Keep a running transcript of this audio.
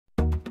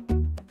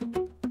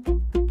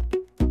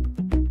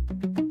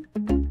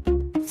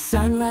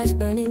Sunrise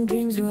burning,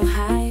 dreams real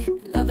high.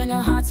 Love in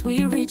our hearts,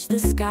 we reach the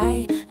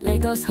sky.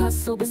 Lagos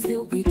hustle, but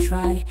still we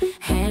try.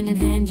 Hand in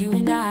hand, you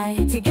and I.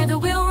 Together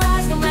we'll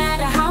rise, no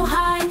matter how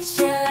high.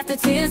 Share laughter,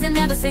 tears, and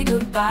never say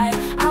goodbye.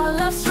 Our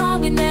love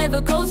strong, it never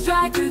goes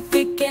dry. Through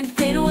thick and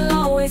thin, we'll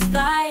always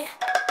fly.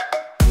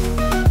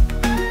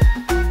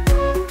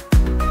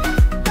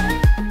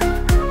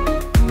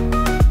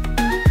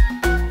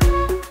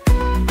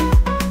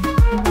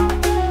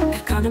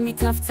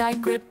 Tough,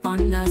 tight grip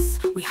on us.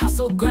 We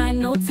hustle, grind,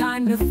 no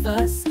time to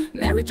fuss.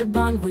 Marriage a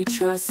bond we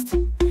trust.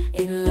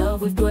 In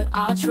love we've put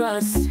our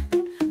trust.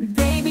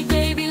 Baby,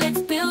 baby,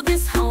 let's build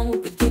this home.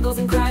 With giggles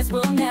and cries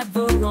we'll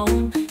never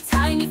roam.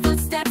 Tiny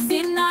footsteps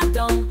in our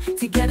dome.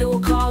 Together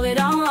we'll call it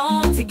our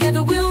own.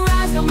 Together we'll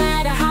rise no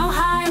matter how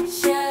high.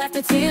 Share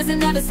laughter, tears, and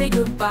never say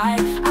goodbye.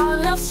 Our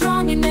love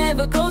strong, it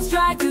never goes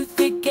dry. Through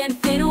thick and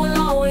thin we'll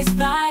always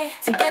fly.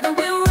 Together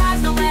we'll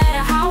rise no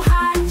matter how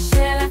high.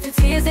 Share laughter,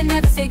 tears, and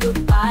never say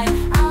goodbye.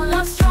 Our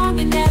love strong,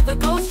 it never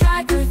goes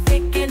dry. Through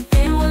thick and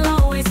thin we'll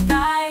always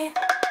fly.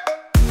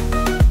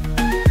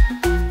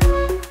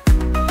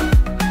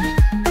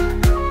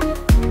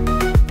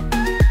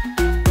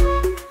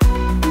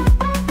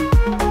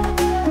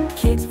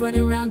 Kids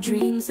running around,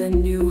 dreams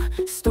anew.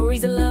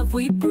 Stories of love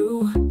we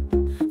brew.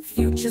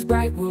 Future's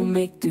bright, we'll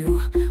make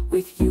do.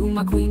 With you,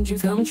 my queen,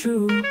 dreams come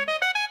true.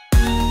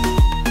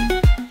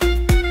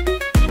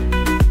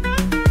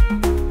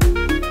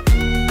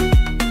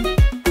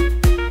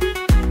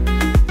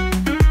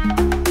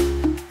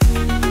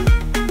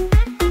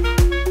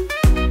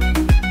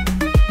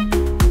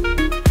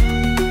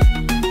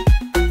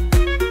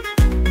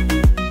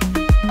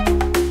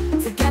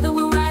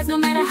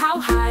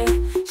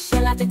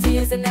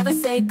 And never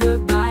say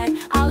goodbye.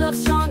 Our love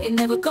strong, it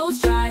never goes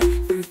dry.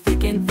 Through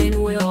thick and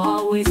thin we'll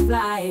always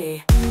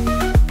fly.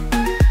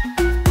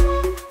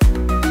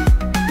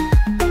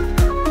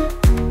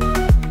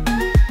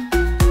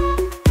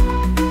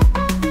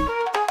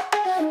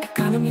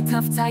 Economy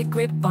tough, tight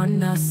grip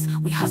on us.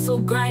 We hustle,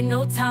 grind,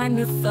 no time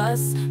to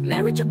fuss.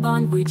 Marriage a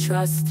bond we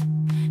trust.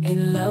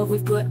 In love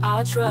we've put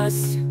our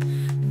trust.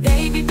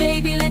 Baby,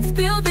 baby, let's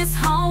build this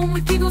home.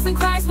 With giggles and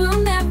cries we'll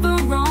never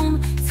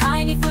roam.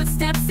 Tiny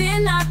footsteps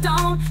in our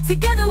dome.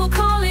 Together we'll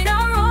call it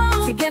our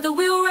own. Together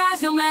we'll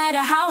rise no matter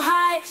how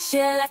high.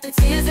 Share laughter,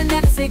 tears, and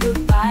never say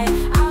goodbye.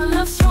 Our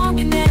love strong,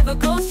 it never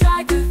goes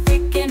dry. Through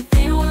thick and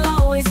thin we'll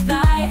always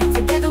fly.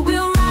 Together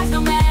we'll rise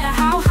no matter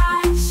how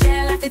high.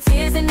 Share laughter,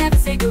 tears, and never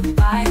say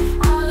goodbye.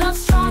 Our love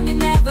strong, it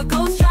never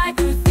goes dry.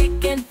 Through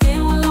thick and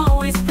thin we'll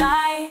always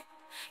fly.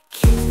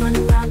 Kids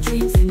running around,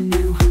 dreams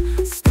anew.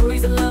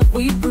 Stories of love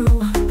we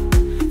brew.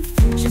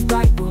 Future's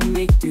bright, we'll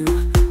make do.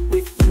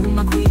 With you,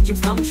 my queen,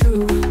 dreams come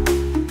true.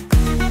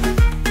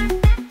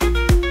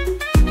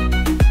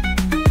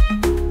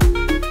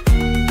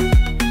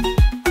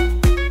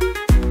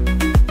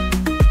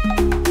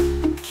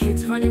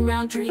 Kids running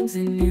around, dreams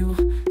anew.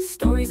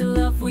 Stories of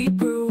love we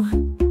brew.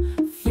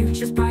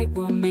 Future's bright,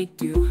 we'll make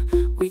do.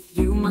 With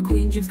you, my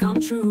queen, dreams come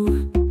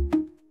true.